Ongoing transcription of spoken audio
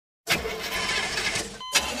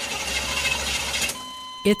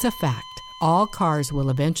It's a fact. All cars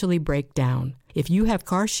will eventually break down. If you have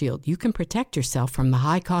CarShield, you can protect yourself from the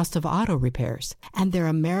high cost of auto repairs. And they're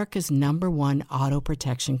America's #1 auto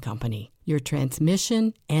protection company. Your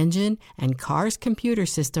transmission, engine, and car's computer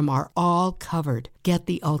system are all covered. Get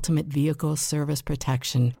the ultimate vehicle service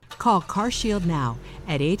protection. Call CarShield now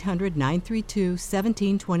at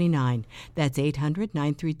 800-932-1729. That's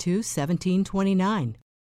 800-932-1729.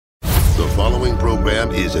 The following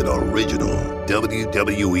program is an original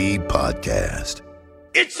WWE podcast.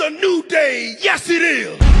 It's a new day. Yes, it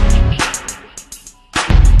is.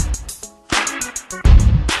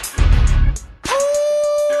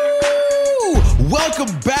 Ooh,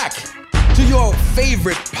 welcome back to your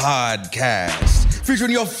favorite podcast,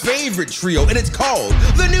 featuring your favorite trio, and it's called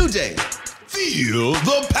The New Day. Feel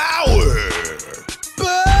the power,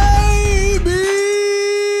 baby.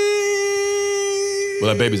 Well,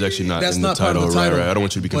 that baby's actually not in the title, right? I don't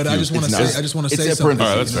want you to be confused. But I just want to say, something. All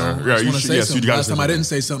right, that's fair. Yeah, you should. Yes, you got to say Last time I didn't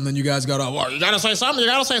say something, then you guys got off. Well, you got to say something. You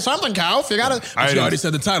got to say something, Calf. You got to. You already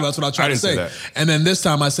said the title. That's what I tried to say. And then this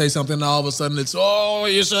time I say something, and all of a sudden it's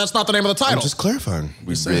that's not the name of the title. I'm just clarifying.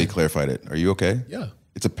 We really clarified it. Are you okay? Yeah.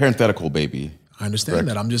 It's a parenthetical baby. I understand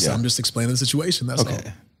that. I'm just explaining the situation. That's all.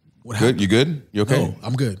 What happened? Good? You good? You okay? No,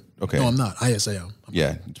 I'm good. Okay. No, I'm not. Yes, I am.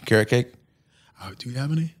 Yeah. Carrot cake? Do you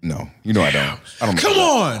have any? No. You know I don't. Come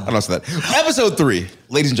on! I don't say that. Episode 3,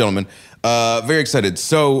 ladies and gentlemen. Very excited.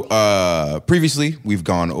 So, previously, we've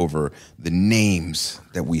gone over the names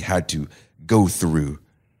that we had to go through.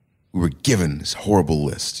 We were given this horrible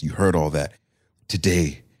list. You heard all that.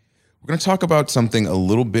 Today, we're going to talk about something a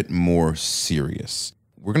little bit more serious.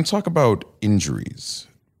 We're going to talk about injuries.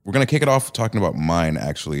 We're going to kick it off talking about mine,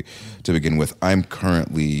 actually, to begin with. I'm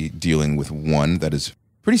currently dealing with one that is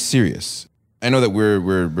pretty serious. I know that we're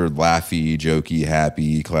laughy, jokey,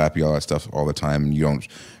 happy, clappy, all that stuff all the time, and you don't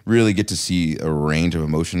really get to see a range of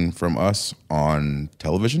emotion from us on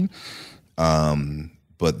television.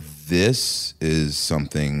 But this is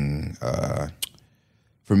something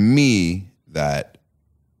for me that,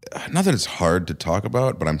 not that it's hard to talk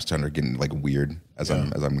about, but I'm starting to get like weird as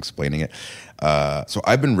I'm explaining it. So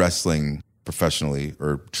I've been wrestling professionally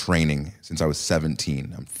or training since I was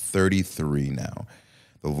 17. I'm 33 now.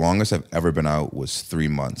 The longest I've ever been out was 3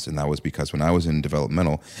 months, and that was because when I was in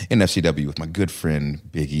developmental in FCW with my good friend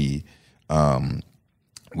Big E,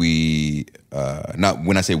 we weren't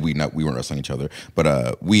wrestling each other,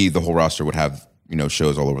 but the whole roster would have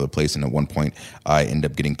shows all over the place, and at one point I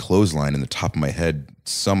ended up getting clotheslined in the top of my head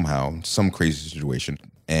somehow, some crazy situation,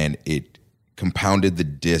 and it compounded the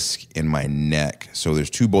disc in my neck. So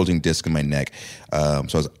there's 2 bulging discs in my neck. So I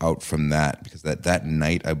was out from that because that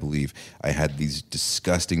night, I believe, I had these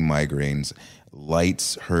disgusting migraines.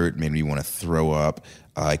 Lights hurt, made me want to throw up.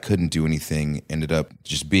 I couldn't do anything. Ended up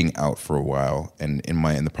just being out for a while. And in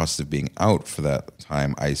the process of being out for that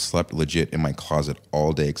time, I slept legit in my closet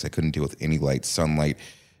all day because I couldn't deal with any light, sunlight,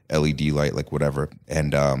 LED light, like whatever.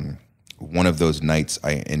 And one of those nights,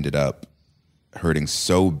 I ended up hurting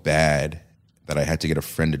so bad that I had to get a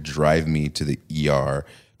friend to drive me to the ER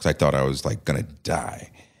because I thought I was like gonna die.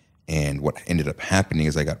 And what ended up happening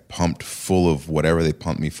is I got pumped full of whatever they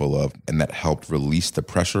pumped me full of, and that helped release the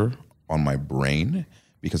pressure on my brain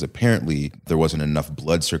because apparently there wasn't enough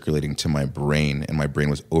blood circulating to my brain and my brain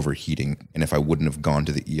was overheating. And if I wouldn't have gone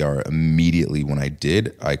to the ER immediately when I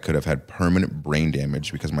did, I could have had permanent brain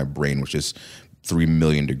damage because my brain was just 3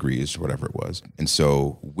 million degrees, or whatever it was. And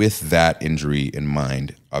so with that injury in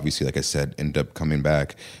mind, obviously, like I said, ended up coming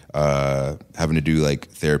back, having to do like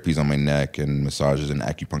therapies on my neck and massages and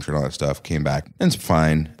acupuncture and all that stuff, came back, and it's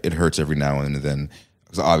fine. It hurts every now and then.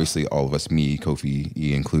 Because obviously all of us, me, Kofi,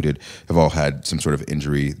 E included, have all had some sort of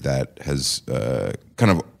injury that has kind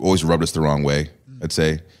of always rubbed us the wrong way, I'd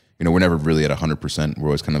say. We're never really at 100%. We're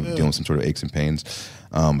always kind of dealing with some sort of aches and pains.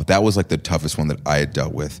 But that was like the toughest one that I had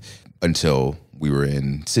dealt with until we were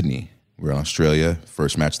in Sydney. We were in Australia,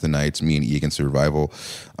 first match of the night, me and E against Survival.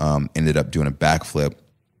 Ended up doing a backflip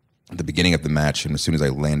at the beginning of the match, and as soon as I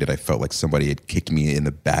landed, I felt like somebody had kicked me in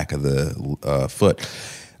the back of the foot.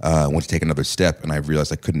 Went to take another step, and I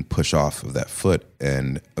realized I couldn't push off of that foot,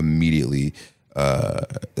 and immediately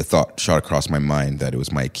the thought shot across my mind that it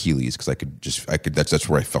was my Achilles, because that's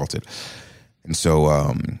where I felt it. And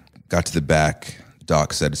so got to the back,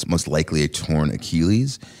 doc said it's most likely a torn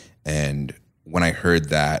Achilles, and when I heard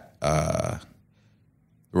that, there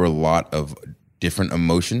were a lot of different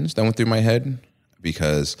emotions that went through my head,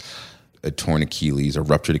 because a torn Achilles, a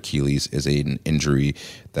ruptured Achilles, is an injury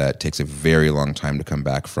that takes a very long time to come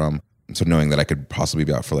back from. And so knowing that I could possibly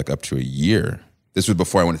be out for like up to a year This was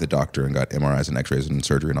before I went to the doctor and got MRIs and X-rays and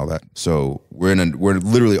surgery and all that. So we're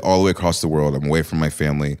literally all the way across the world. I'm away from my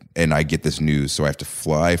family, and I get this news. So I have to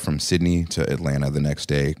fly from Sydney to Atlanta the next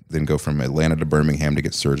day, then go from Atlanta to Birmingham to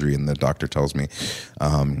get surgery. And the doctor tells me,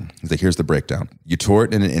 he's like, here's the breakdown. You tore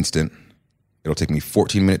it in an instant. It'll take me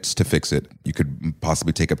 14 minutes to fix it. You could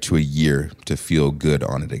possibly take up to a year to feel good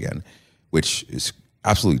on it again, which is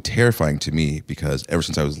absolutely terrifying to me because ever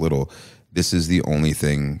since I was little, this is the only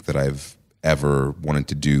thing that I've ever wanted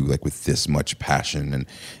to do, like with this much passion and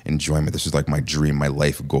enjoyment. This is like my dream, my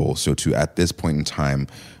life goal. So to at this point in time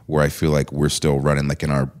where I feel like we're still running like in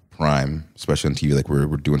our prime, especially on TV, like we're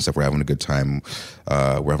doing stuff, we're having a good time,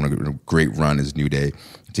 we're having a great run as New Day,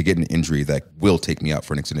 to get an injury that will take me out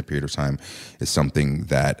for an extended period of time is something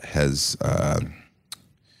that has, I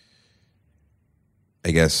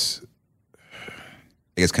guess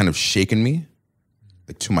kind of shaken me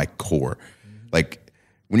like to my core. Like,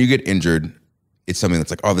 when you get injured, it's something that's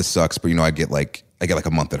like, oh, this sucks, but I get like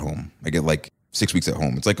a month at home. I get like 6 weeks at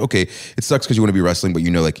home. It's like, okay, it sucks because you want to be wrestling, but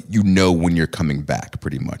when you're coming back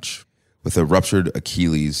pretty much. With a ruptured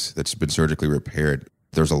Achilles that's been surgically repaired,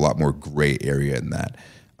 there's a lot more gray area in that.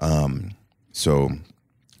 So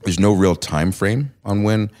there's no real time frame on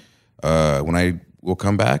when I will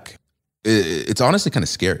come back. It's honestly kind of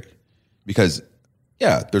scary because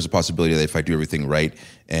yeah, there's a possibility that if I do everything right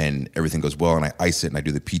and everything goes well and I ice it and I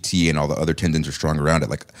do the PT and all the other tendons are strong around it,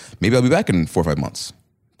 like maybe I'll be back in 4 or 5 months.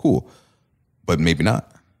 Cool. But maybe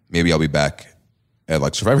not. Maybe I'll be back at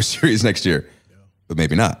like Survivor Series next year, but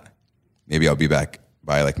maybe not. Maybe I'll be back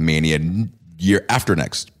by like Mania year after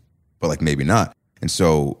next, but like maybe not. And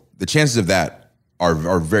so the chances of that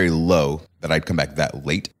are very low that I'd come back that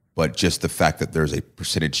late, but just the fact that there's a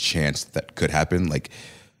percentage chance that could happen, like,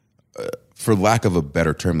 for lack of a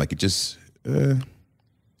better term, like it just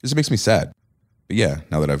makes me sad. But yeah,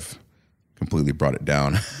 now that I've completely brought it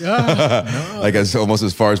down, like almost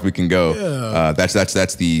as far as we can go. Yeah.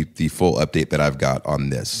 That's the full update that I've got on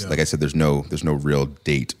this. Yeah. Like I said, there's no real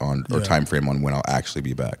date on or time frame on when I'll actually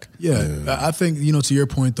be back. Yeah, I think to your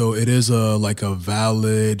point though, it is a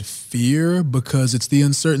valid fear because it's the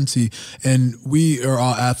uncertainty, and we are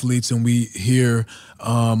all athletes, and we hear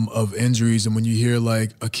of injuries, and when you hear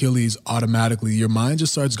like Achilles, automatically your mind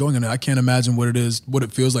just starts going, and I can't imagine what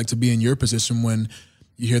it feels like to be in your position when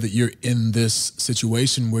you hear that you're in this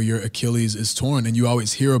situation where your Achilles is torn. And you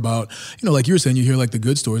always hear about, like you were saying, you hear like the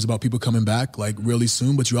good stories about people coming back like really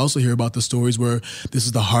soon, but you also hear about the stories where this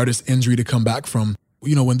is the hardest injury to come back from.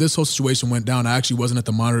 When this whole situation went down, I actually wasn't at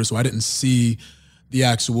the monitor, so I didn't see the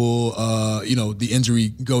actual, the injury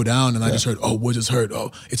go down, and I just heard, oh, what just hurt?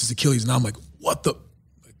 Oh, it's his Achilles. And I'm like, what the?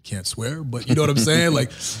 I can't swear, but you know what I'm saying?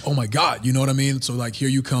 Like, oh my God, you know what I mean? So like here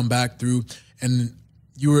you come back through, and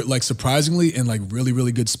you were like surprisingly in like really,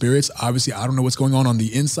 really good spirits. Obviously, I don't know what's going on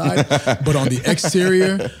the inside, but on the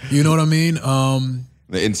exterior, you know what I mean?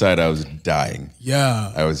 The inside, I was dying.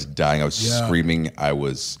 Yeah. I was dying. I was screaming. I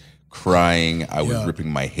was crying. I was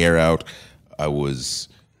ripping my hair out. I was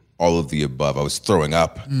all of the above. I was throwing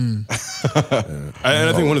up. And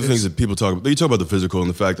I think one of the things that people talk about, they talk about the physical and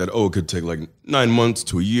the fact that, it could take like 9 months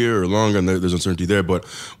to a year or longer, and there's uncertainty there. But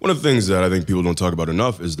one of the things that I think people don't talk about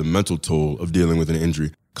enough is the mental toll of dealing with an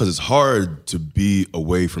injury. Because it's hard to be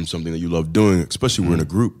away from something that you love doing, especially we're in a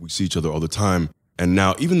group. We see each other all the time. And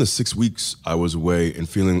now even the 6 weeks I was away and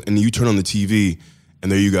feeling, and you turn on the TV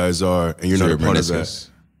and there you guys are, and you're not a part of that.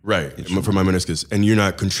 Right, for my meniscus, and you're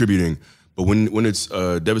not contributing. But when it's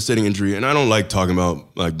a devastating injury, and I don't like talking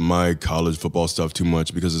about like my college football stuff too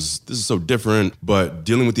much because this is so different, but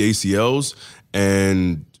dealing with the ACLs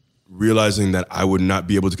and realizing that I would not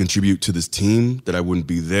be able to contribute to this team, that I wouldn't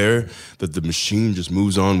be there, that the machine just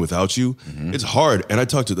moves on without you, it's hard. And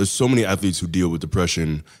there's so many athletes who deal with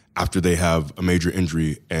depression after they have a major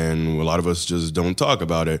injury, and a lot of us just don't talk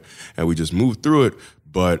about it, and we just move through it.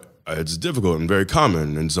 But it's difficult and very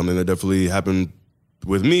common, and something that definitely happened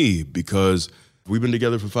with me because we've been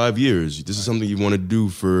together for 5 years. This is something you want to do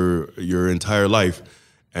for your entire life.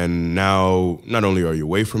 And now, not only are you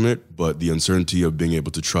away from it, but the uncertainty of being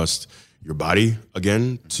able to trust your body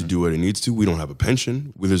again to do what it needs to. We don't have a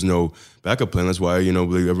pension. There's no backup plan. That's why,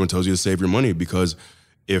 everyone tells you to save your money, because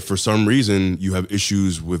if for some reason you have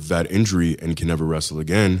issues with that injury and can never wrestle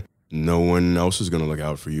again, no one else is going to look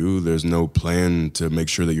out for you. There's no plan to make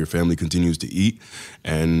sure that your family continues to eat.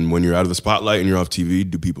 And when you're out of the spotlight and you're off TV,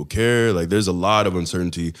 do people care? Like, there's a lot of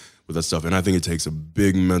uncertainty with that stuff. And I think it takes a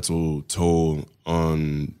big mental toll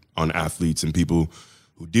on athletes and people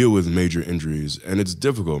who deal with major injuries. And it's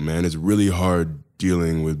difficult, man. It's really hard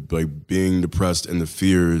dealing with like being depressed and the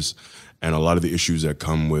fears and a lot of the issues that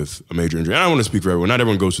come with a major injury. And I don't want to speak for everyone. Not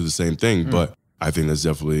everyone goes through the same thing, but I think that's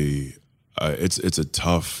definitely it's a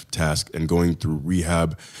tough task, and going through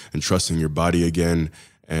rehab and trusting your body again.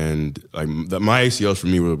 And like my ACLs for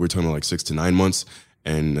me, we're talking about like 6 to 9 months,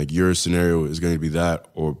 and like your scenario is going to be that,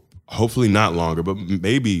 or hopefully not longer, but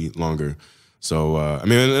maybe longer. So I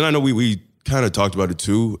mean, and I know we kind of talked about it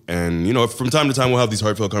too, and you know, from time to time we'll have these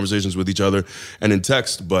heartfelt conversations with each other and in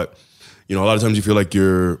text, but you know, a lot of times you feel like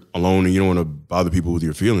you're alone and you don't want to bother people with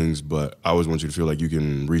your feelings, but I always want you to feel like you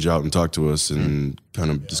can reach out and talk to us and kind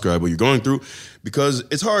of describe what you're going through, because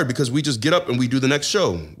it's hard, because we just get up and we do the next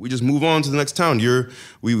show. We just move on to the next town.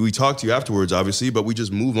 We talk to you afterwards, obviously, but we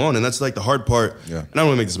just move on, and that's like the hard part. Yeah. And I don't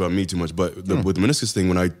want to make this about me too much, but with the meniscus thing,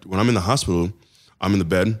 when I'm in the hospital, I'm in the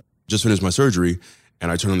bed, just finished my surgery,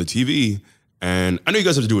 and I turn on the TV, and I know you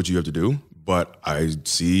guys have to do what you have to do, but I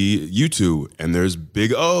see you two, and there's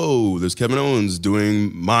there's Kevin Owens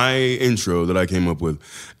doing my intro that I came up with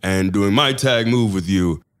and doing my tag move with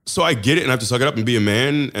you. So I get it, and I have to suck it up and be a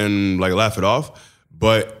man and like laugh it off.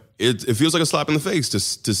 But it feels like a slap in the face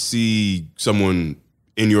to see someone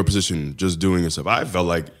in your position just doing yourself. I felt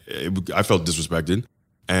disrespected.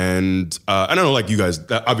 And I don't know, like you guys,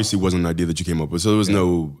 that obviously wasn't an idea that you came up with, so there was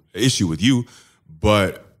no issue with you.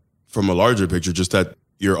 But from a larger picture, just that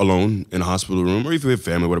you're alone in a hospital room, or if you have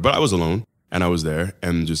family, whatever. But I was alone, and I was there,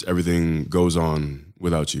 and just everything goes on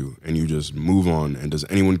without you, and you just move on. And does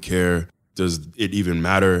anyone care? Does it even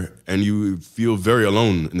matter? And you feel very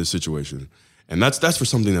alone in this situation. And that's for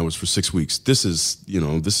something that was for 6 weeks. This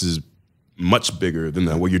is much bigger than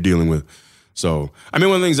that, what you're dealing with. So, I mean,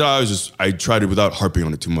 one of the things that I try to, without harping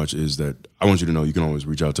on it too much, is that I want you to know you can always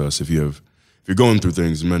reach out to us if you're going through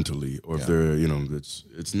things mentally, or if they're,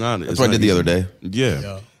 it's not. That's what I did the other day.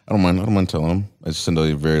 Yeah. I don't mind telling them. I just sent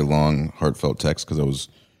a very long, heartfelt text because I was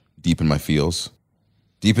deep in the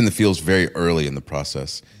feels very early in the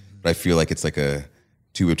process. But I feel like it's like a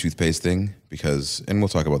tube of toothpaste thing, because, and we'll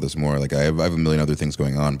talk about this more, like I have a million other things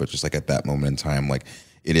going on, but just like at that moment in time, like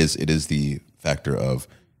it is the factor of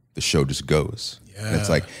the show just goes. Yeah. And it's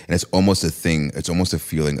like, and it's almost a thing, it's almost a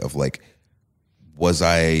feeling of like, was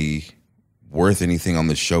I worth anything on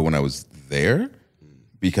the show when I was there?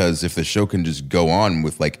 Because if the show can just go on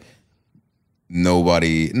with like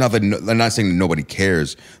nobody, I'm not saying nobody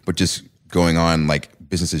cares, but just going on like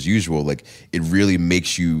business as usual, like it really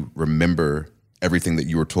makes you remember everything that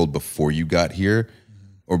you were told before you got here,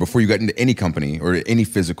 or before you got into any company or any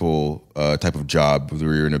physical type of job,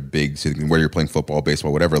 whether you're in a big city, whether you're playing football,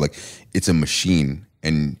 baseball, whatever. Like it's a machine,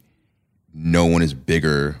 and no one is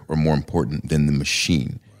bigger or more important than the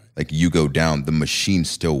machine. Like you go down, the machine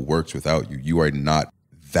still works without you. You are not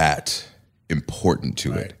that important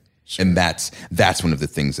to it. Sure. And that's one of the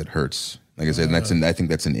things that hurts. Like I said, and I think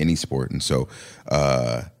that's in any sport. And so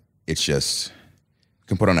it's just, you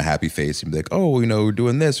can put on a happy face and be like, oh, we're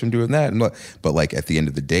doing this, we're doing that. But like at the end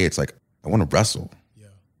of the day, it's like, I want to wrestle. Yeah.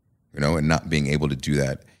 And not being able to do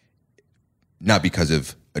that, not because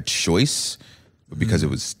of a choice, but because it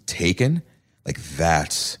was taken. Like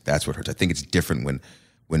that's what hurts. I think it's different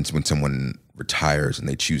when someone retires and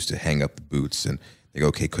they choose to hang up the boots and they go,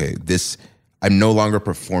 okay, I'm no longer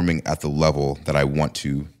performing at the level that I want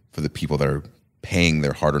to for the people that are paying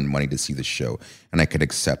their hard-earned money to see the show. And I could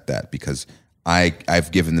accept that because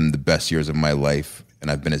I've given them the best years of my life,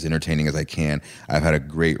 and I've been as entertaining as I can. I've had a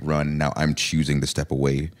great run. Now I'm choosing to step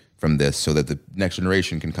away from this so that the next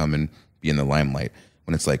generation can come and be in the limelight.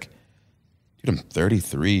 When it's like, dude, I'm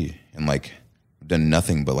 33 and like I've done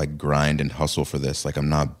nothing but like grind and hustle for this. Like I'm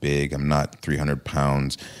not big. I'm not 300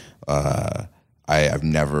 pounds. I've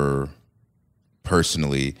never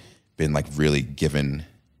personally been like really given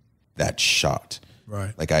that shot.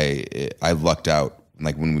 Right. Like I lucked out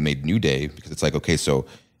like when we made New Day, because it's like, okay, so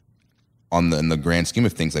in the grand scheme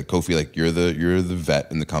of things, like Kofi, like you're the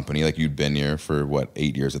vet in the company, like you'd been here for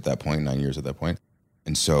 8 years at that point, 9 years at that point.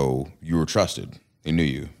 And so you were trusted. They knew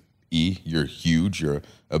you. You're huge, you're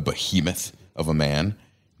a behemoth of a man.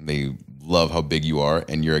 They love how big you are,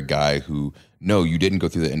 and you're a guy who, no, you didn't go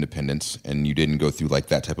through the independence and you didn't go through like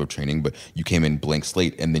that type of training, but you came in blank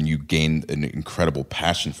slate, and then you gained an incredible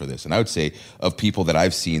passion for this. And I would say of people that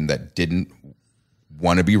I've seen that didn't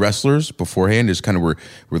want to be wrestlers beforehand, just kind of were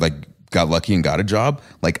like got lucky and got a job,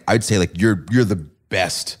 like I'd say like you're the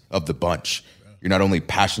best of the bunch. Yeah. You're not only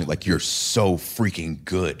passionate, like you're so freaking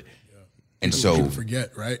good. And so people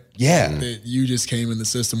forget, right? Yeah. That you just came in the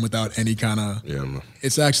system without any kind of,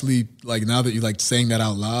 it's actually like, now that you like saying that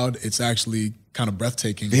out loud, it's actually kind of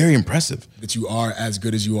breathtaking. Very impressive. That you are as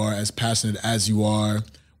good as you are, as passionate as you are,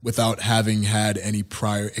 without having had any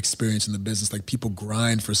prior experience in the business. Like people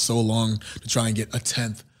grind for so long to try and get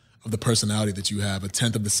 1/10 of the personality that you have,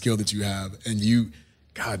 1/10 of the skill that you have. And you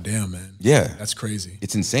God damn, man. Yeah. That's crazy.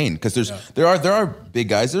 It's insane because there are big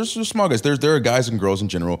guys, there's small guys. There are guys and girls in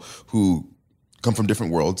general who come from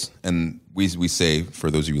different worlds, and we say, for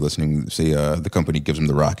those of you listening, say the company gives them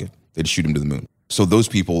the rocket. They just shoot them to the moon. So those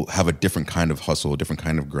people have a different kind of hustle, a different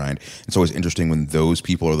kind of grind. And so it's interesting when those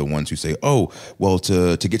people are the ones who say, oh, well,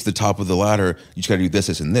 to get to the top of the ladder, you just got to do this,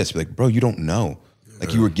 this, and this. Be like, bro, you don't know.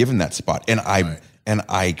 Like, you were given that spot. And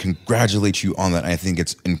I congratulate you on that. And I think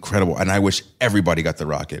it's incredible. And I wish everybody got the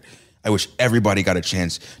rocket. I wish everybody got a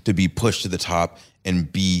chance to be pushed to the top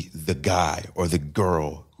and be the guy or the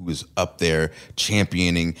girl who is up there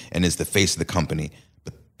championing and is the face of the company.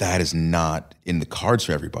 But that is not in the cards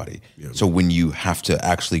for everybody. Yeah, so when you have to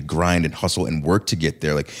actually grind and hustle and work to get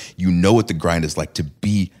there, like, you know what the grind is like to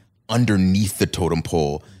be underneath the totem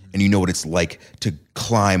pole, and you know what it's like to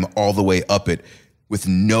climb all the way up it with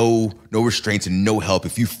no restraints and no help.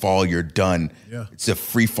 If you fall, you're done. Yeah. It's a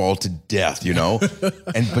free fall to death, you know?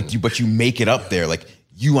 but you make it up there. Like,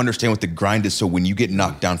 you understand what the grind is. So when you get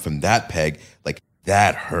knocked down from that peg, like,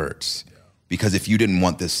 that hurts. Yeah. Because if you didn't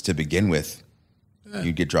want this to begin with,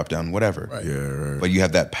 you'd get dropped down, whatever. Right. Yeah, right. But you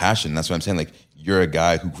have that passion. That's what I'm saying. Like, you're a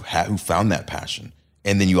guy who found that passion.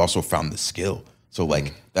 And then you also found the skill. So,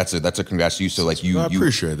 like, that's a congrats to you. So, like, you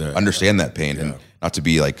appreciate that. Understand that pain. Yeah. And not to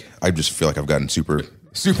be like, I just feel like I've gotten super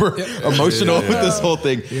emotional with this whole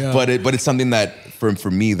thing. Yeah. But it's something that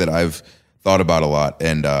for me that I've thought about a lot.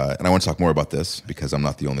 And I want to talk more about this because I'm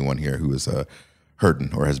not the only one here who is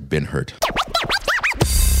hurting or has been hurt.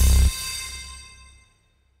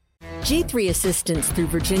 G3 Assistance through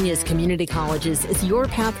Virginia's community colleges is your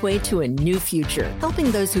pathway to a new future, helping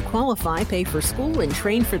those who qualify pay for school and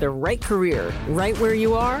train for the right career, right where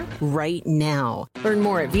you are, right now. Learn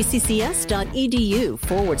more at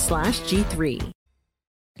vccs.edu/G3.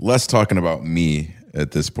 Less talking about me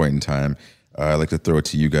at this point in time. I'd like to throw it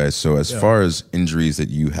to you guys. So as far as injuries that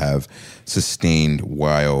you have sustained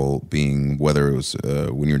while being, whether it was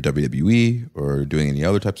when you're in WWE or doing any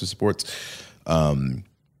other types of sports,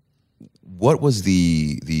 what was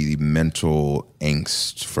the mental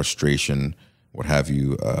angst, frustration, what have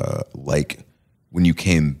you, like when you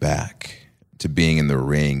came back to being in the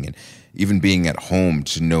ring and even being at home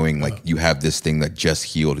to knowing like you have this thing that just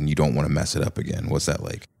healed and you don't want to mess it up again? What's that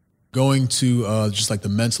like? Going to just like the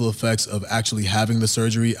mental effects of actually having the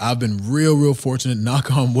surgery, I've been real fortunate,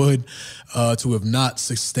 knock on wood, to have not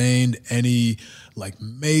sustained any like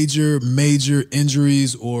major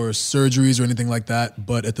injuries or surgeries or anything like that.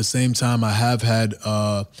 But at the same time, I have had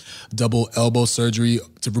double elbow surgery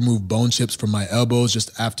to remove bone chips from my elbows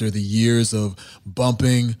just after the years of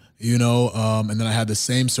bumping, you know, and then I had the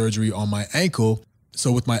same surgery on my ankle.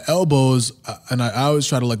 So with my elbows, and I always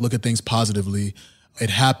try to like look at things positively. It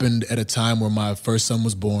happened at a time where my first son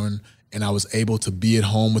was born, and I was able to be at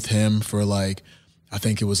home with him for like, I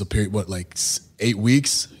think it was a period, like 8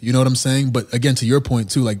 weeks, you know what I'm saying? But again, to your point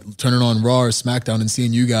too, like turning on Raw or SmackDown and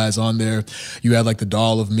seeing you guys on there, you had like the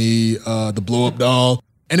doll of me, the blow up doll.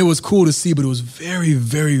 And it was cool to see, but it was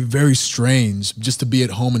very strange just to be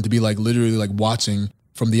at home and to be like literally like watching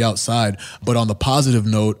from the outside. But on the positive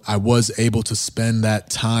note, I was able to spend that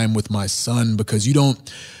time with my son because you don't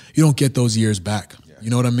get those years back. You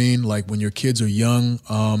know what I mean? Like when your kids are young,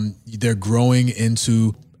 they're growing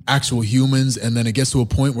into actual humans, and then it gets to a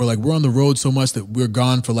point where like we're on the road so much that we're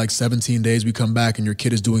gone for like 17 days, we come back and your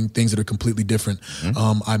kid is doing things that are completely different.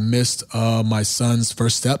 Mm-hmm. I missed my son's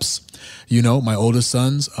first steps, you know, my oldest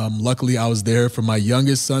son's. Luckily I was there for my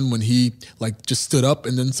youngest son when he like just stood up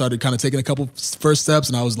and then started kind of taking a couple first steps,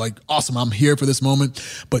 and I was like, awesome, I'm here for this moment.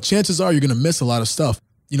 But chances are you're gonna miss a lot of stuff.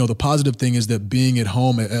 You know, the positive thing is that being at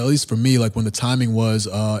home, at least for me, like when the timing was,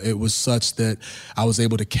 it was such that I was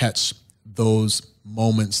able to catch those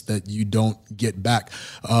moments that you don't get back.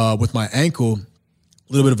 With my ankle,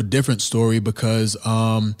 a little bit of a different story because,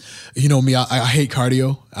 you know me, I hate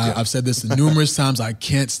cardio. I've said this numerous times. I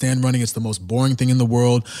can't stand running. It's the most boring thing in the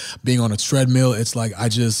world. Being on a treadmill, it's like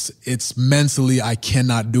it's mentally, I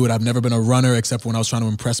cannot do it. I've never been a runner except for when I was trying to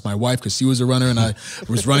impress my wife because she was a runner and I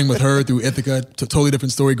was running with her through Ithaca. Totally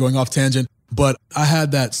different story, going off tangent. But I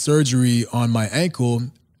had that surgery on my ankle.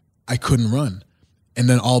 I couldn't run. And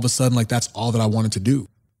then all of a sudden, like that's all that I wanted to do.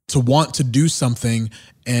 To want to do something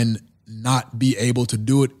and not be able to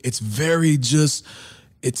do it, it's very just,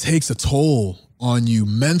 it takes a toll on you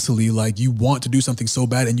mentally. Like you want to do something so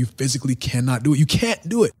bad and you physically cannot do it. You can't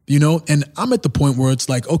do it, you know? And I'm at the point where it's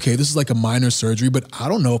like, okay, this is like a minor surgery, but I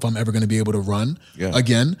don't know if I'm ever going to be able to run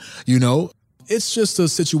again, you know? It's just a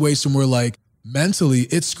situation where like mentally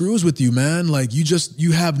it screws with you, man. Like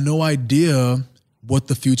you have no idea what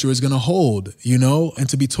the future is going to hold, you know, and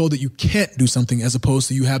to be told that you can't do something as opposed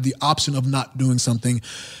to you have the option of not doing something.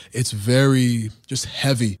 It's very just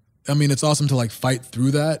heavy. I mean, it's awesome to like fight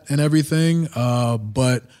through that and everything.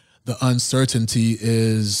 But the uncertainty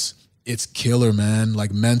it's killer, man,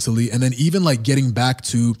 like mentally. And then even like getting back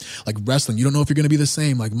to like wrestling, you don't know if you're going to be the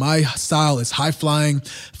same. Like my style is high flying,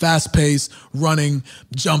 fast paced, running,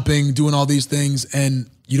 jumping, doing all these things. And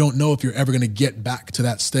you don't know if you're ever going to get back to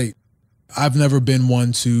that state. I've never been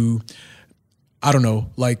one to, I don't know,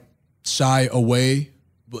 like shy away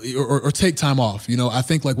or take time off. You know, I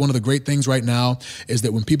think like one of the great things right now is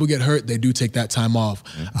that when people get hurt, they do take that time off.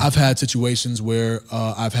 Mm-hmm. I've had situations where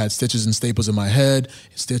I've had stitches and staples in my head,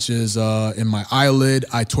 stitches in my eyelid.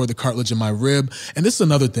 I tore the cartilage in my rib. And this is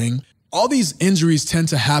another thing. All these injuries tend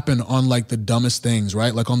to happen on like the dumbest things,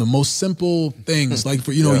 right? Like on the most simple things. Like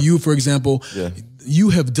for, you know, you, for example,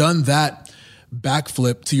 you have done that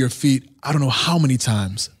backflip to your feet, I don't know how many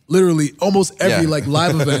times. Literally almost every like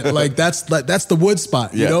live event, like that's the wood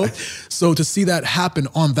spot, you know? So to see that happen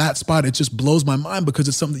on that spot, it just blows my mind because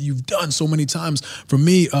it's something that you've done so many times. For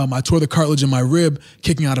me, I tore the cartilage in my rib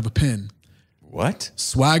kicking out of a pin. What?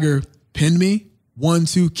 Swagger pinned me,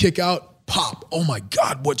 1-2, kick out, pop. Oh my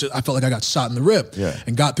God, I felt like I got shot in the rib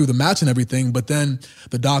and got through the match and everything. But then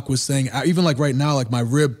the doc was saying, even like right now, like my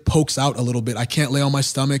rib pokes out a little bit. I can't lay on my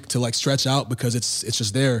stomach to like stretch out because it's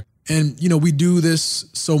just there. And, you know, we do this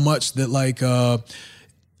so much that like, I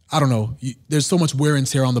don't know, there's so much wear and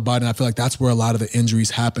tear on the body. And I feel like that's where a lot of the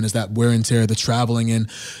injuries happen is that wear and tear, the traveling in,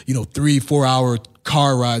 you know, 3-4 hour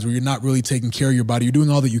car rides where you're not really taking care of your body. You're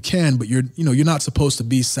doing all that you can, but you're not supposed to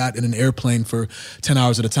be sat in an airplane for 10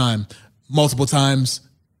 hours at a time, multiple times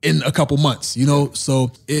in a couple months, you know?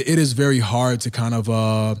 So it is very hard to kind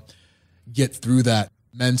of get through that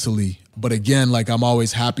mentally. But again, like I'm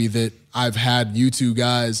always happy that I've had you two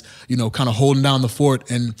guys, you know, kind of holding down the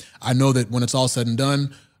fort. And I know that when it's all said and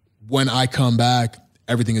done, when I come back,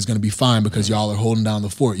 everything is going to be fine because y'all are holding down the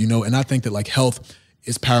fort, you know? And I think that like health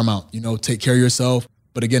is paramount, you know, take care of yourself.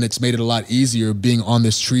 But again, it's made it a lot easier being on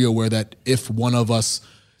this trio where that if one of us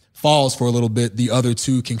falls for a little bit, the other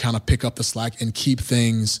two can kind of pick up the slack and keep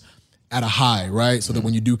things at a high, right? So that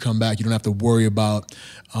when you do come back, you don't have to worry about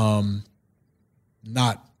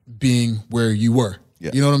not being where you were.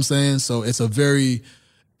 You know what I'm saying? So it's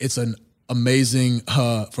an amazing,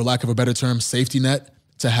 for lack of a better term, safety net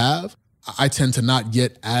to have. I tend to not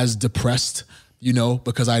get as depressed, you know,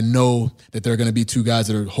 because I know that there are going to be two guys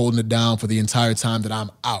that are holding it down for the entire time that I'm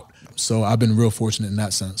out. So I've been real fortunate in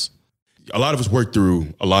that sense. A lot of us work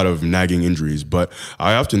through a lot of nagging injuries, but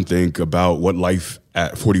I often think about what life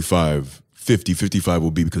at 45, 50, 55 will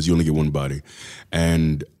be because you only get one body.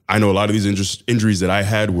 And I know a lot of these injuries that I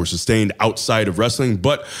had were sustained outside of wrestling,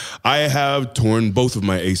 but I have torn both of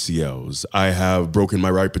my ACLs. I have broken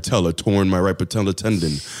my right patella, torn my right patella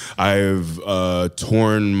tendon. I've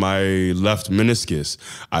torn my left meniscus.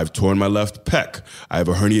 I've torn my left pec. I have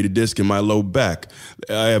a herniated disc in my low back.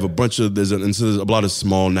 I have there's a lot of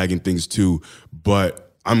small nagging things too,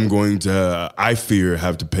 but I'm going to, I fear,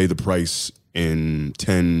 have to pay the price in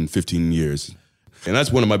 10, 15 years. And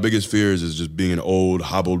that's one of my biggest fears is just being an old,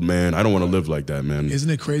 hobbled man. I don't want to live like that, man.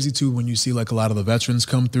 Isn't it crazy, too, when you see like a lot of the veterans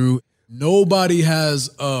come through? Nobody has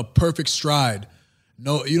a perfect stride.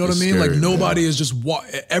 No, you know what I mean? Like nobody is just,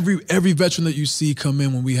 every veteran that you see come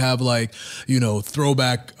in when we have like, you know,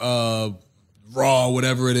 throwback, Raw,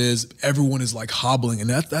 whatever it is, everyone is like hobbling.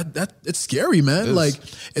 And that it's scary, man. Like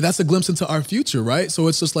that's a glimpse into our future, right? So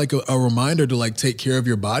it's just like a reminder to like take care of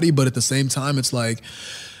your body. But at the same time, it's like,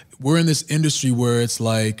 we're in this industry where it's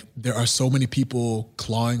like there are so many people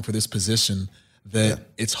clawing for this position that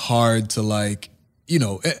it's hard to like, you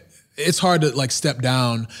know, it's hard to like step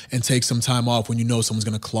down and take some time off when you know someone's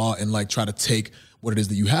going to claw and like try to take what it is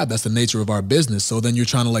that you have. That's the nature of our business. So then you're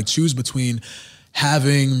trying to like choose between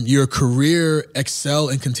having your career excel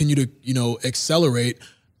and continue to, you know, accelerate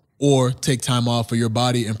or take time off for your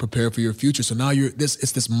body and prepare for your future. So now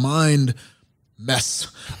it's this mind mess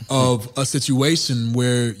of a situation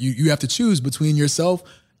where you have to choose between yourself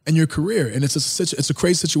and your career. And it's a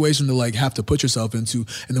crazy situation to like have to put yourself into.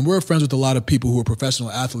 And then we're friends with a lot of people who are professional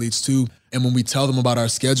athletes too. And when we tell them about our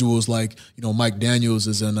schedules, like, you know, Mike Daniels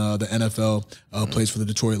is in the NFL, plays for the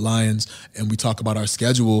Detroit Lions. And we talk about our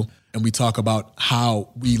schedule and we talk about how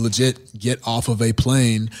we legit get off of a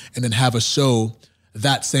plane and then have a show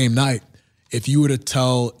that same night. If you were to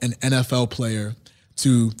tell an NFL player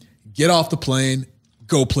to get off the plane,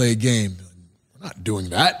 go play a game. We're not doing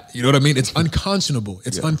that. You know what I mean? It's unconscionable.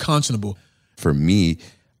 It's unconscionable. For me,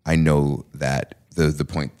 I know that the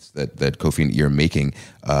points that Kofi and you're making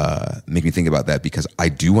make me think about that, because I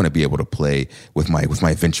do want to be able to play with my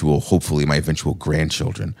hopefully my eventual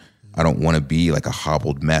grandchildren. I don't want to be like a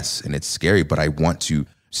hobbled mess, and it's scary, but I want to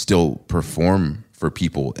still perform for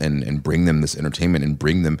people and bring them this entertainment and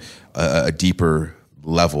bring them a deeper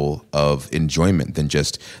level of enjoyment than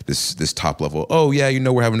just this top level. Oh yeah,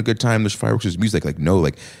 we're having a good time. There's fireworks, there's music. Like, no,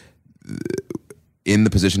 like in the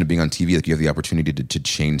position of being on TV, like you have the opportunity to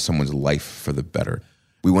change someone's life for the better.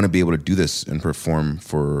 We want to be able to do this and perform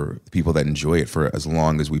for people that enjoy it for as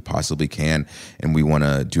long as we possibly can. And we want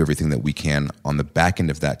to do everything that we can on the back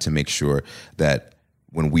end of that to make sure that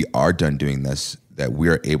when we are done doing this, that we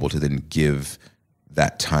are able to then give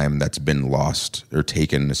that time that's been lost or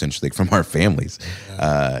taken essentially from our families,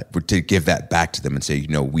 to give that back to them and say,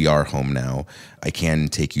 we are home now. I can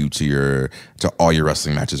take you to all your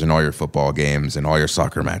wrestling matches and all your football games and all your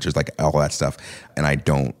soccer matches, like all that stuff. And I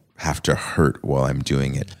don't have to hurt while I'm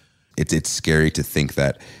doing it. It's scary to think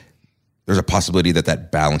that there's a possibility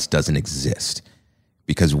that balance doesn't exist,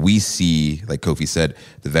 because we see, like Kofi said,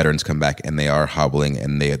 the veterans come back and they are hobbling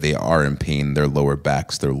and they are in pain. Their lower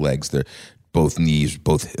backs, their legs, their both knees,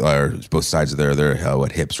 both sides of their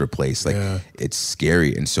hips replaced. Like, it's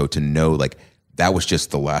scary. And so to know, like, that was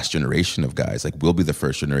just the last generation of guys. Like, we'll be the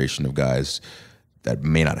first generation of guys that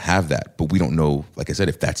may not have that, but we don't know, like I said,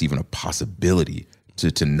 if that's even a possibility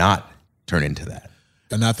to not turn into that.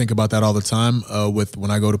 And I think about that all the time. When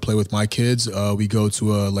I go to play with my kids, we go to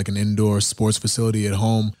like an indoor sports facility at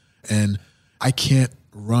home, and I can't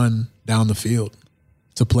run down the field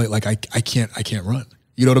to play. Like I can't run.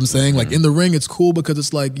 You know what I'm saying? Like in the ring, it's cool because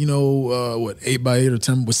it's like, 8x8 or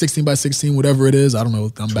 10, 16x16, whatever it is. I don't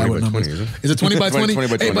know. I'm bad with numbers. Is it 20x20?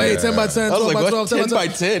 8x8, 10x10, 12x12,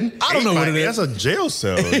 10x10. I don't know what it is. That's a jail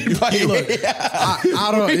cell. Look,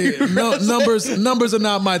 numbers are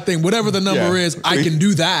not my thing. Whatever the number is, I can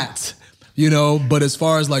do that. But as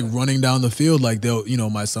far as like running down the field, like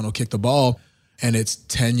my son will kick the ball and it's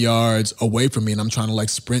 10 yards away from me and I'm trying to like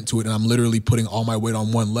sprint to it and I'm literally putting all my weight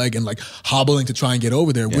on one leg and like hobbling to try and get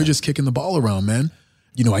over there. Yeah. We're just kicking the ball around, man.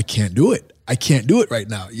 I can't do it. I can't do it right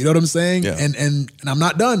now. You know what I'm saying? Yeah. And I'm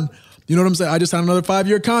not done. You know what I'm saying? I just had another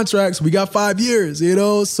 5-year contract. So we got 5 years,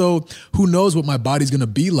 So who knows what my body's going to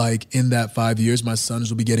be like in that 5 years. My sons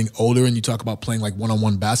will be getting older, and you talk about playing like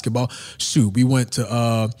one-on-one basketball. Shoot, we went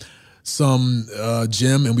to some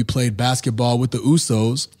gym and we played basketball with the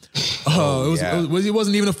Usos. It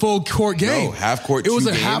wasn't even a full court game. No, half court. It was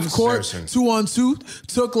a half court, 2-on-2.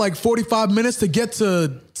 Took like 45 minutes to get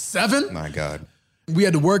to 7. My God. We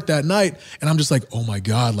had to work that night, and I'm just like, oh my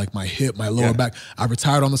God, like my hip, my lower back. I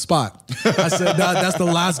retired on the spot. I said, that's the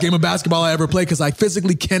last game of basketball I ever played because I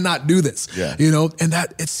physically cannot do this. Yeah. And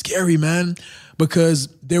that it's scary, man, because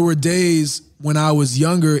there were days when I was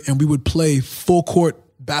younger and we would play full court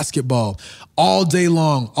basketball all day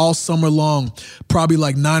long, all summer long, probably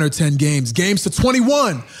like 9 or 10 games to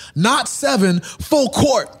 21, not 7, full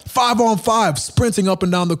court, 5-on-5, sprinting up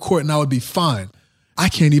and down the court, and I would be fine. I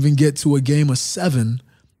can't even get to a game of 7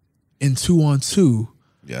 in 2-on-2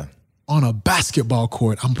 on a basketball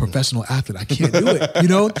court. I'm a professional athlete. I can't do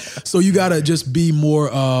it, So you got to just be more,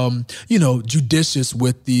 judicious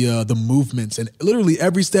with the movements. And literally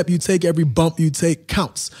every step you take, every bump you take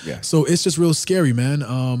counts. Yeah. So it's just real scary,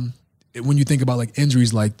 man. When you think about like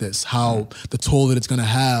injuries like this, how the toll that it's going to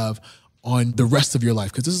have on the rest of your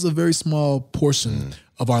life, because this is a very small portion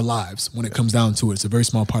of our lives when it comes down to it. It's a very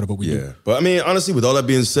small part of what we do. But I mean, honestly, with all that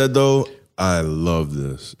being said, though, I love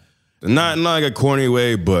this. Not in like a corny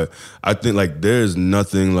way, but I think like there's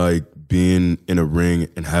nothing like being in a ring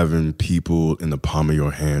and having people in the palm of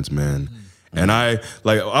your hands, man. And I,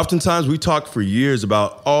 like, oftentimes we talk for years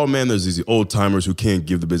about, oh man, there's these old timers who can't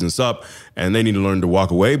give the business up and they need to learn to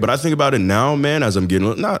walk away. But I think about it now, man, as I'm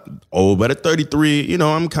getting, not old, but at 33,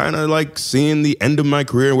 I'm kind of like seeing the end of my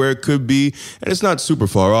career where it could be. And it's not super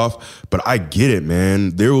far off, but I get it,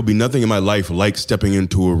 man. There will be nothing in my life like stepping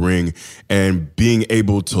into a ring and being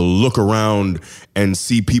able to look around and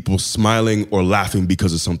see people smiling or laughing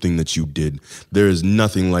because of something that you did. There is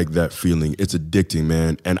nothing like that feeling. It's addicting,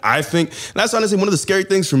 man. And I think that's honestly one of the scary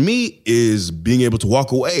things for me is being able to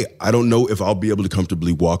walk away. I don't know if I'll be able to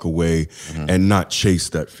comfortably walk away and not chase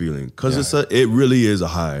that feeling, because it really is a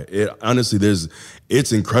high.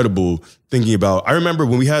 It's incredible thinking about. I remember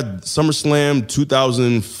when we had SummerSlam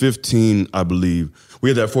 2015, I believe, we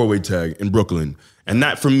had that 4-way tag in Brooklyn. And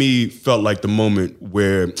that for me felt like the moment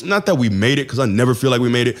where, not that we made it, because I never feel like we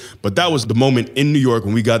made it, but that was the moment in New York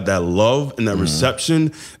when we got that love and that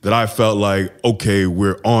reception that I felt like, okay,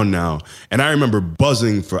 we're on now. And I remember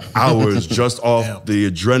buzzing for hours just off the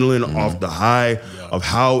adrenaline, off the high of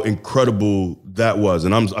how incredible that was.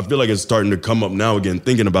 And I feel like it's starting to come up now again,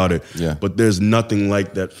 thinking about it. Yeah. But there's nothing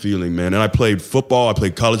like that feeling, man. And I played football. I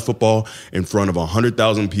played college football in front of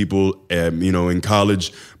 100,000 people, in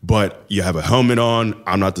college. But you have a helmet on.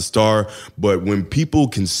 I'm not the star. But when people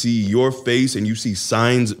can see your face and you see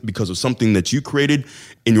signs because of something that you created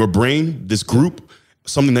in your brain, this group,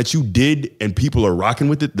 something that you did, and people are rocking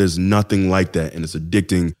with it, there's nothing like that. And it's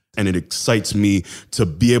addicting. And it excites me to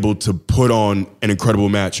be able to put on an incredible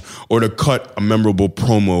match or to cut a memorable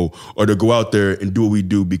promo or to go out there and do what we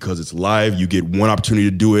do because it's live. You get one opportunity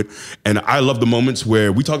to do it. And I love the moments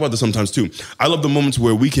where, we talk about this sometimes too, I love the moments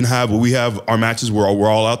where we have our matches where we're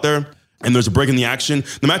all out there and there's a break in the action.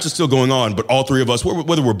 The match is still going on, but all three of us,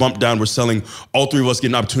 whether we're bumped down, we're selling, all three of us get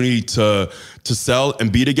an opportunity to sell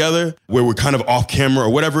and be together, where we're kind of off camera or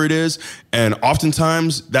whatever it is. And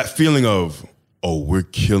oftentimes that feeling of, oh, we're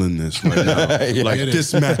killing this right now. Like,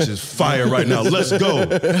 this match is fire right now. Let's go.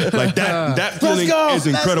 Like, that feeling is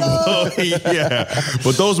incredible. Yeah.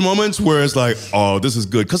 But those moments where it's like, oh, this is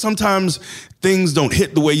good. Because sometimes things don't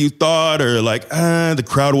hit the way you thought, or like, the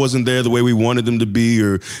crowd wasn't there the way we wanted them to be,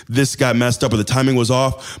 or this got messed up, or the timing was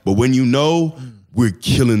off. But when you know, we're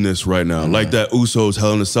killing this right now. Like that Usos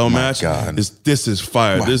Hell in a Cell match. This is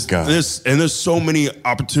fire. And there's so many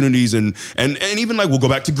opportunities and even like we'll go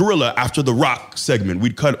back to Gorilla after the Rock segment.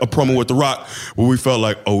 We'd cut a promo with the Rock where we felt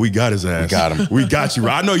like, oh, we got his ass. We got him. We got you.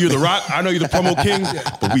 I know you're the Rock. I know you're the promo king,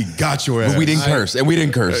 but we got your ass. But we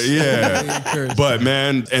didn't curse. Yeah. But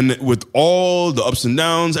man, and with all the ups and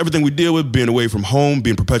downs, everything we deal with, being away from home,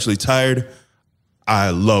 being perpetually tired, I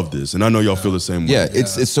love this. And I know y'all feel the same way. Yeah,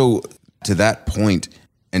 it's so... To that point,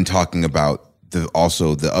 and talking about the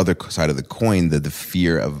other side of the coin, the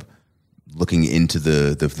fear of looking into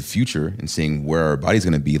the future and seeing where our body's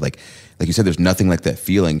going to be, like you said, there's nothing like that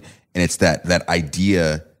feeling, and it's that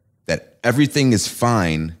idea that everything is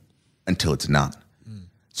fine until it's not.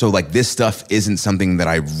 So like this stuff isn't something that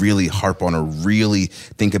I really harp on or really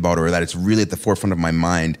think about, or that it's really at the forefront of my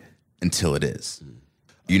mind until it is.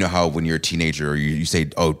 You know how when you're a teenager, or you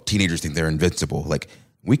say, oh, teenagers think they're invincible, like.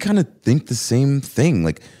 We kind of think the same thing.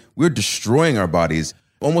 Like, we're destroying our bodies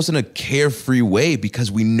almost in a carefree way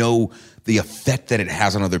because we know the effect that it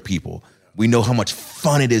has on other people. We know how much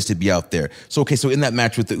fun it is to be out there. So in that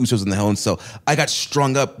match with the Usos and the Hell in a Cell, I got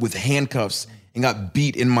strung up with handcuffs and got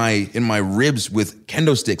beat in my ribs with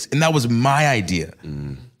kendo sticks, and that was my idea.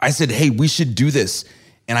 I said, hey, we should do this,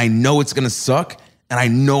 and I know it's gonna suck, and I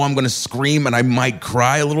know I'm gonna scream, and I might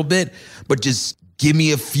cry a little bit, but just give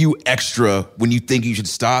me a few extra when you think you should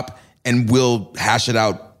stop, and we'll hash it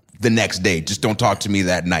out the next day. Just don't talk to me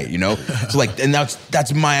that night, you know? So like, and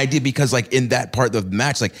that's my idea, because like in that part of the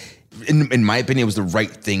match, like in my opinion, it was the right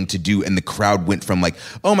thing to do. And the crowd went from like,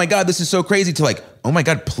 oh my God, this is so crazy, to like, oh my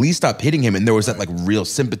God, please stop hitting him. And there was that like real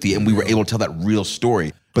sympathy, and we were able to tell that real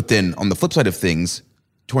story. But then on the flip side of things,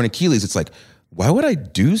 torn Achilles, it's like, why would I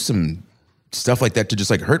do some stuff like that to just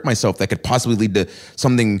like hurt myself that could possibly lead to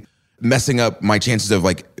something messing up my chances of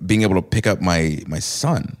like being able to pick up my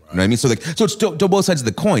son? You know what I mean? So like, so it's still both sides of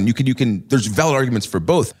the coin. You can, there's valid arguments for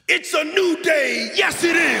both. It's a new day. Yes,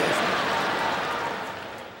 it is.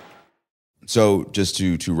 So just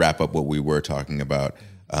to wrap up what we were talking about,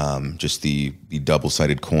 just the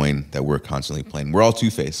double-sided coin that we're constantly playing. We're all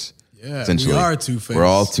Two-Face. Yeah, essentially. we are Two-Face. We're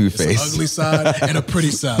all Two-Face. It's an ugly side and a pretty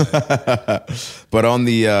side. But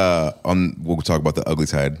we'll talk about the ugly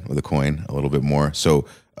side of the coin a little bit more. So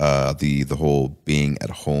the whole being at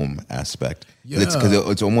home aspect. Yeah. Because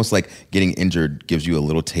it's almost like getting injured gives you a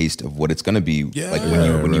little taste of what it's going to be like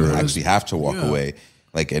when you actually have to walk away.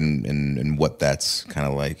 Like and what that's kind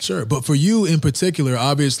of like. Sure, but for you in particular,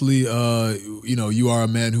 obviously, you are a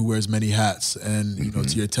man who wears many hats, and you know,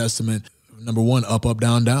 to your testament, number one, up,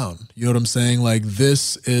 down, down. You know what I'm saying? Like,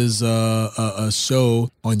 this is a show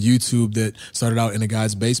on YouTube that started out in a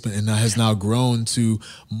guy's basement and has now grown to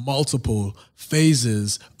multiple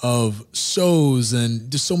phases of shows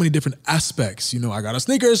and just so many different aspects. You know, I got a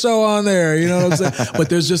sneaker show on there. You know what I'm saying? But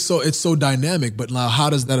there's just it's so dynamic. But now, how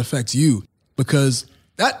does that affect you? Because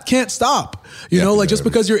that can't stop. You know, like just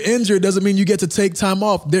because you're injured doesn't mean you get to take time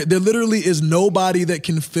off. There literally is nobody that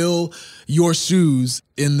can fill your shoes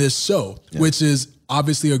in this show, which is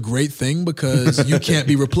obviously a great thing because you can't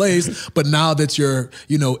be replaced. But now that you're,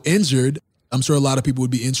 injured, I'm sure a lot of people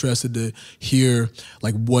would be interested to hear,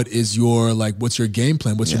 like, what's your game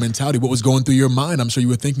plan? What's your mentality? What was going through your mind? I'm sure you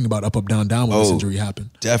were thinking about up, down, down when this injury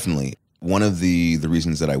happened. Definitely. One of the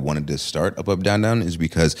reasons that I wanted to start Up, Down, Down is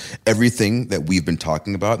because everything that we've been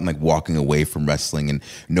talking about and like walking away from wrestling and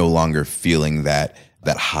no longer feeling that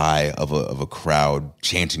that high of a crowd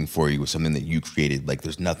chanting for you with something that you created. Like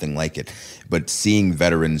there's nothing like it. But seeing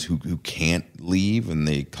veterans who can't leave and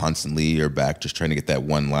they constantly are back just trying to get that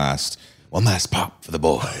one last pop for the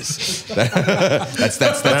boys.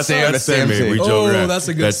 That's Sammy. We joke around. That's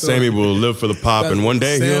a good that story. Sammy will live for the pop, and one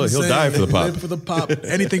day he'll die for the pop. Live for the pop.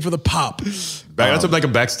 Anything for the pop. That's like a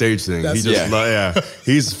backstage thing. He just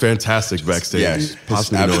he's fantastic backstage. Yeah,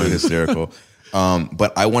 Possibly absolutely hysterical.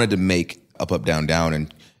 But I wanted to make Up, Down, Down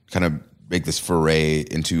and kind of make this foray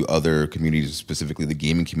into other communities, specifically the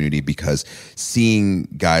gaming community, because seeing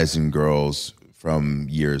guys and girls from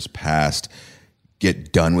years past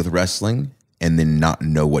get done with wrestling and then not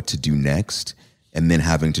know what to do next, and then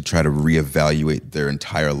having to try to reevaluate their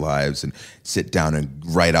entire lives and sit down and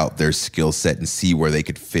write out their skill set and see where they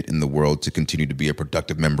could fit in the world to continue to be a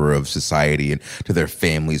productive member of society and to their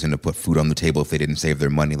families and to put food on the table if they didn't save their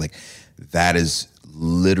money. Like, that is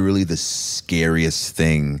literally the scariest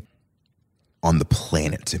thing on the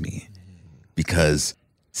planet to me, because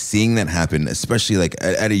seeing that happen, especially like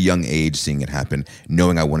at a young age, seeing it happen,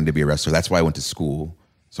 knowing I wanted to be a wrestler. That's why I went to school,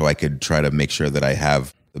 so I could try to make sure that I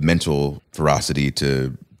have the mental ferocity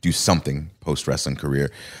to do something post-wrestling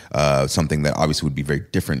career, something that obviously would be very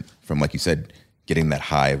different from, like you said, getting that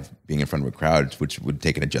high of being in front of a crowd, which would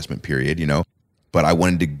take an adjustment period, you know? But I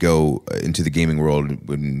wanted to go into the gaming world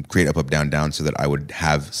and create Up, Down, Down so that I would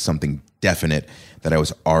have something definite that I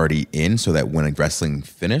was already in, so that when wrestling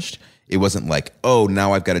finished, it wasn't like, oh,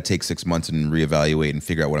 now I've got to take 6 months and reevaluate and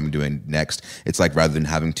figure out what I'm doing next. It's like, rather than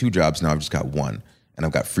having 2 jobs, now I've just got one, and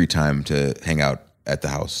I've got free time to hang out at the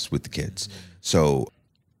house with the kids. So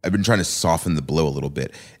I've been trying to soften the blow a little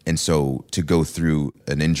bit. And so to go through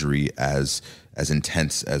an injury as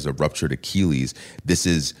intense as a ruptured Achilles, this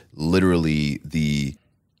is literally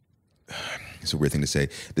it's a weird thing to say.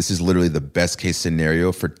 This is literally the best case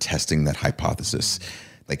scenario for testing that hypothesis.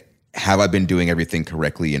 Like, have I been doing everything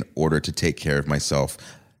correctly in order to take care of myself,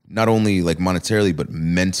 not only like monetarily, but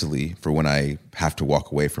mentally, for when I have to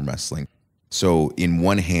walk away from wrestling? So in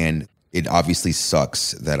one hand, it obviously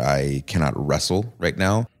sucks that I cannot wrestle right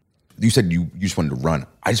now. You said you just wanted to run.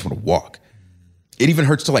 I just want to walk. It even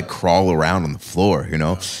hurts to like crawl around on the floor, you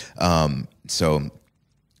know? So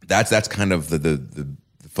that's kind of the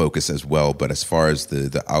focus as well. But as far as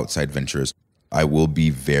the outside ventures, I will be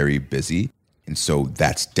very busy. And so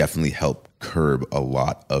that's definitely helped curb a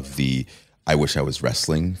lot of the I wish I was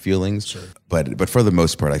wrestling feelings. Sure. But for the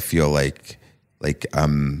most part, I feel like I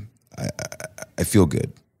feel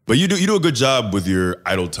good. But you do a good job with your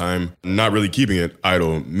idle time, not really keeping it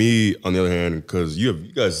idle. Me, on the other hand, because you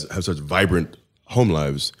guys have such vibrant home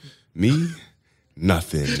lives. Me,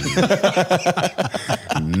 nothing.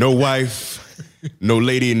 No wife, no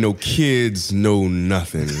lady, no kids, no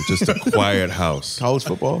nothing. Just a quiet house. College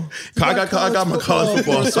football? I got my college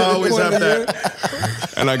football, so I always have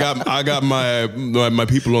that. And I got my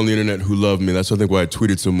people on the internet who love me. That's I think why I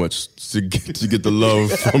tweeted so much, to get the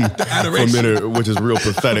love from internet, which is real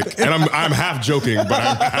pathetic. And I'm half joking, but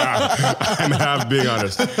I'm half being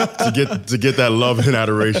honest. To get that love and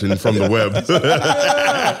adoration from the web.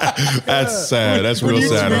 That's sad. That's real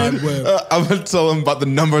sad. I'm gonna tell them about the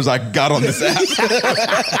numbers I got on this app.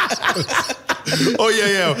 Oh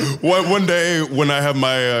yeah. One day when I have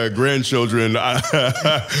my grandchildren, I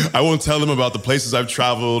won't tell them about the places I've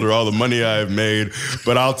traveled or all the money I've made,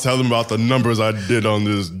 but I'll tell them about the numbers I did on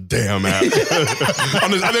this damn app. I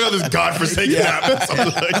think on this godforsaken app, something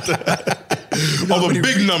like that. All the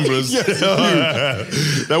big numbers.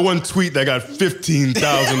 That one tweet that got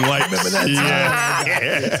 15,000 likes. Remember that?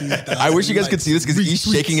 Yeah. I wish you guys could see this because he's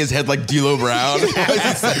shaking his head like D'Lo Brown.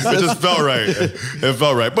 It just felt right. It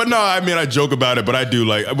felt right. But no, I mean, I joke about it, but I do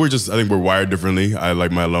like, I think we're wired differently. I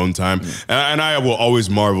like my alone time. And I will always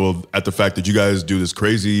marvel at the fact that you guys do this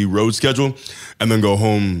crazy road schedule and then go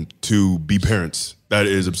home to be parents. That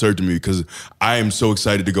is absurd to me because I am so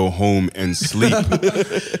excited to go home and sleep.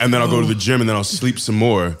 And then I'll go to the gym and then I'll sleep some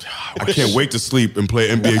more. I can't wait to sleep and play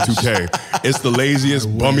NBA 2K. It's the laziest,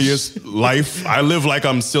 bummiest life. I live like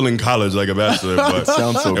I'm still in college, like a bachelor, but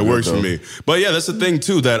sounds so it works for me. But yeah, that's the thing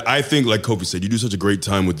too, that I think, like Kofi said, you do such a great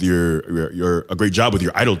time with a great job with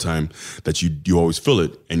your idle time that you always fill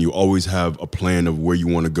it and you always have a plan of where you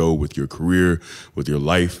want to go with your career, with your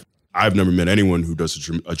life. I've never met anyone who does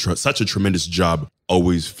such a tremendous job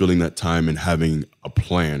always filling that time and having a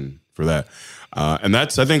plan for that. And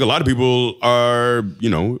that's, I think a lot of people are,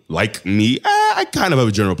 like me. I kind of have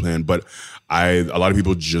a general plan, but a lot of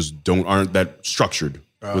people just aren't that structured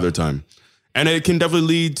with their time. And it can definitely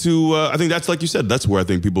lead to, I think that's like you said, that's where I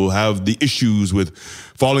think people have the issues with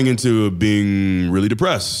falling into being really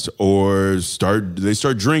depressed or they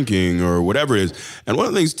start drinking or whatever it is. And one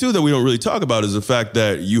of the things too that we don't really talk about is the fact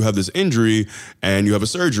that you have this injury and you have a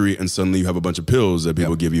surgery and suddenly you have a bunch of pills that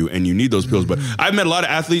people give you and you need those pills. But I've met a lot of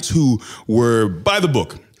athletes who were by the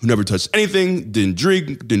book, who never touched anything, didn't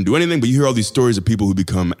drink, didn't do anything. But you hear all these stories of people who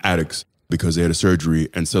become addicts because they had a surgery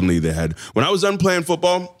and suddenly when I was done playing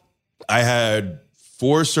football, I had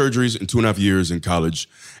 4 surgeries in 2.5 years in college.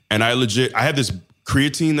 And I had this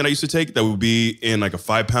creatine that I used to take that would be in like a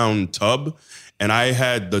 5-pound tub. And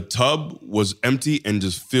the tub was empty and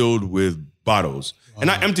just filled with bottles. Wow. And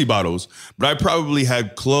not empty bottles, but I probably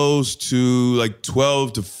had close to like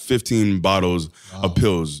 12 to 15 bottles of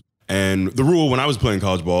pills. And the rule when I was playing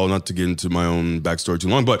college ball, not to get into my own backstory too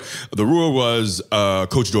long, but the rule was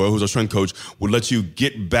Coach Doyle, who's our strength coach, would let you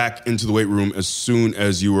get back into the weight room as soon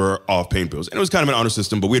as you were off pain pills. And it was kind of an honor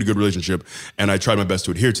system, but we had a good relationship, and I tried my best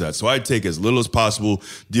to adhere to that. So I'd take as little as possible,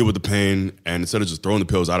 deal with the pain, and instead of just throwing the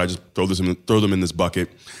pills out, I just throw them in this bucket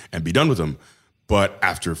and be done with them. But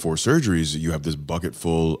after 4 surgeries, you have this bucket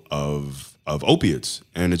full of opiates.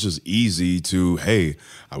 And it's just easy to, hey,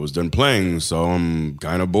 I was done playing, so I'm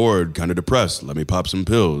kind of bored, kind of depressed. Let me pop some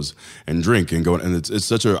pills and drink and go. And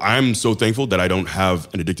I'm so thankful that I don't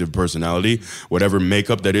have an addictive personality. Whatever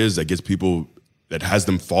makeup that is that gets people, that has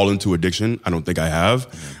them fall into addiction, I don't think I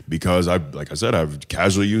have, because like I said, I've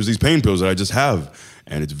casually used these pain pills that I just have.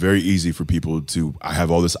 And it's very easy for people I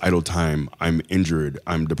have all this idle time. I'm injured.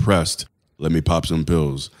 I'm depressed. Let me pop some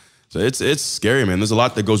pills. So it's scary, man. There's a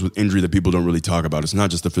lot that goes with injury that people don't really talk about. It's not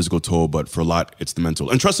just the physical toll, but for a lot, it's the mental.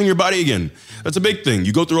 And trusting your body again. That's a big thing.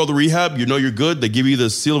 You go through all the rehab, you know you're good, they give you the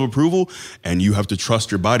seal of approval, and you have to trust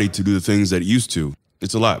your body to do the things that it used to.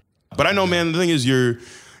 It's a lot. But I know, man, the thing is you're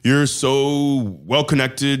so well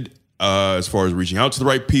connected as far as reaching out to the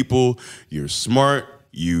right people. You're smart.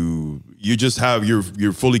 You're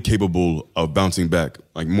fully capable of bouncing back,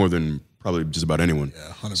 like more than probably just about anyone.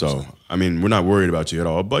 Yeah, 100%. So, I mean, we're not worried about you at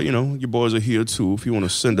all. But, your boys are here, too. If you want to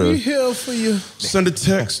send We're here for you. Send a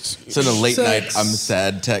text. Send a late night, I'm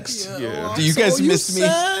sad text. Yeah. Do you guys miss me?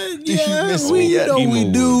 Do you miss me yet?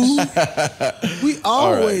 We do. We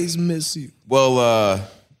always miss you. Well,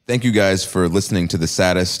 thank you guys for listening to the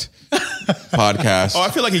saddest podcast. Oh,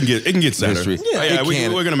 I feel like it can get sadder. Yeah, we're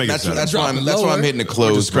going to make it sadder. That's why I'm hitting a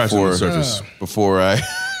close before I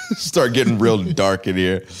start getting real dark in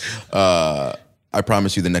here. I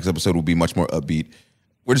promise you the next episode will be much more upbeat.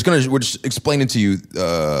 We're just explaining to you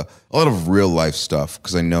a lot of real life stuff,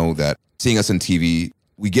 because I know that seeing us on TV,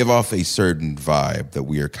 we give off a certain vibe that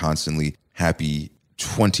we are constantly happy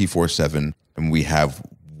 24/7, and we have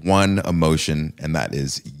one emotion, and that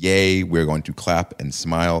is yay, we're going to clap and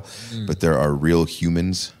smile. But there are real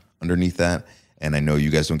humans underneath that, and I know you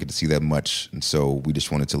guys don't get to see that much, and so we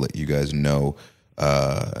just wanted to let you guys know,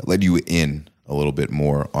 let you in a little bit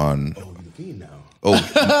more on. Oh, you're the fiend now. Oh,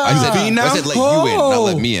 I said let you in, not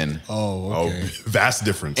let me in. Oh, okay. Vast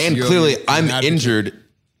difference. And clearly, I'm injured,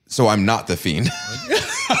 so I'm not the fiend.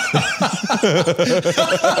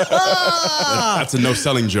 That's a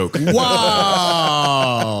no-selling joke.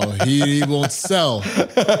 Wow. He won't sell.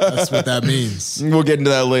 That's what that means. We'll get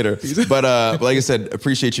into that later. But like I said,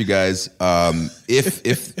 appreciate you guys.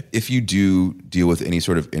 If you do deal with any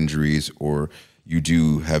sort of injuries, or you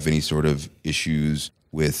do have any sort of issues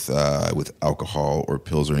with alcohol or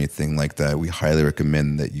pills or anything like that, we highly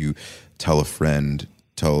recommend that you tell a friend,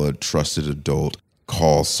 tell a trusted adult,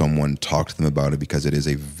 call someone, talk to them about it, because it is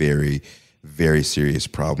a very, very serious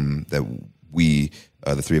problem that we,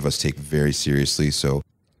 the three of us, take very seriously. So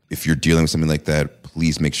if you're dealing with something like that,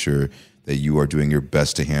 please make sure that you are doing your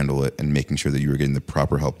best to handle it and making sure that you are getting the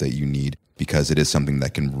proper help that you need, because it is something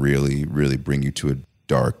that can really, really bring you to a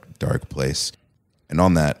dark, dark place. And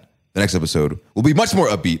on that, the next episode will be much more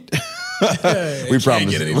upbeat. We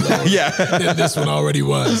promise. Yeah. This one already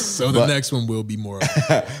was. So the next one will be more.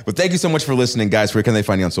 But thank you so much for listening, guys. Where can they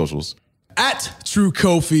find you on socials? At True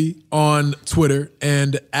Kofi on Twitter,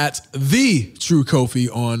 and at The True Kofi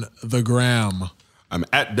on the gram. I'm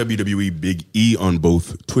at WWE Big E on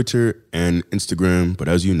both Twitter and Instagram. But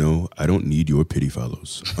as you know, I don't need your pity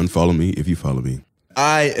follows. Unfollow me if you follow me.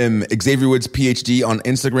 I am Xavier Woods, PhD, on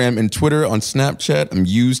Instagram and Twitter. On Snapchat, I'm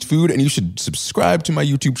Used Food, and you should subscribe to my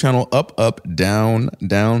YouTube channel, Up, Up, Down,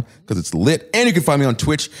 Down, because it's lit. And you can find me on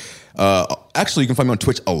Twitch Actually, you can find me on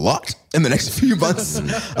Twitch a lot in the next few months.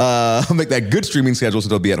 I'll make that good streaming schedule so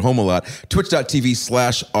they'll be at home a lot.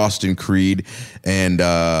 Twitch.tv/Austin Creed. And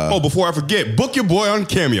before I forget, book your boy on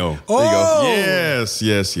Cameo. Oh. There you go.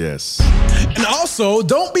 Yes. And also,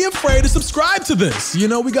 don't be afraid to subscribe to this. You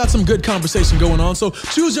know, we got some good conversation going on. So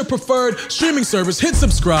choose your preferred streaming service, hit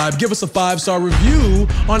subscribe, give us a 5-star review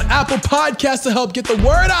on Apple Podcasts to help get the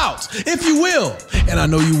word out, if you will. And I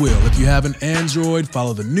know you will. If you have an Android,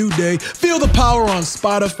 follow The New Day. Feel the power on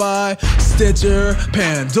Spotify, Stitcher,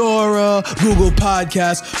 Pandora, Google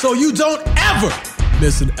Podcasts, so you don't ever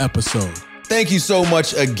miss an episode. thank you so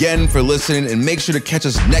much again for listening, and make sure to catch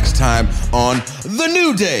us next time on The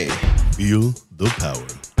New Day. Feel the power.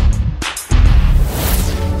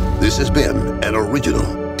 This has been an original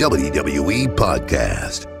WWE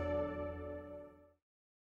podcast.